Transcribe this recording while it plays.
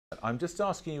I'm just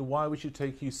asking you why we should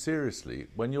take you seriously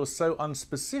when you're so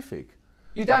unspecific.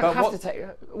 You don't have to take...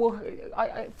 Well,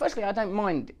 firstly, I don't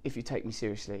mind if you take me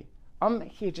seriously. I'm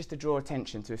here just to draw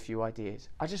attention to a few ideas.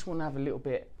 I just want to have a little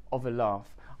bit of a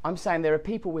laugh. I'm saying there are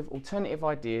people with alternative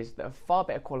ideas that are far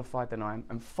better qualified than I am,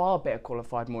 and far better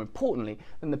qualified, more importantly,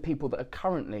 than the people that are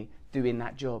currently doing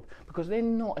that job, because they're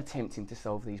not attempting to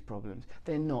solve these problems.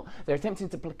 They're not. They're attempting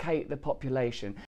to placate the population.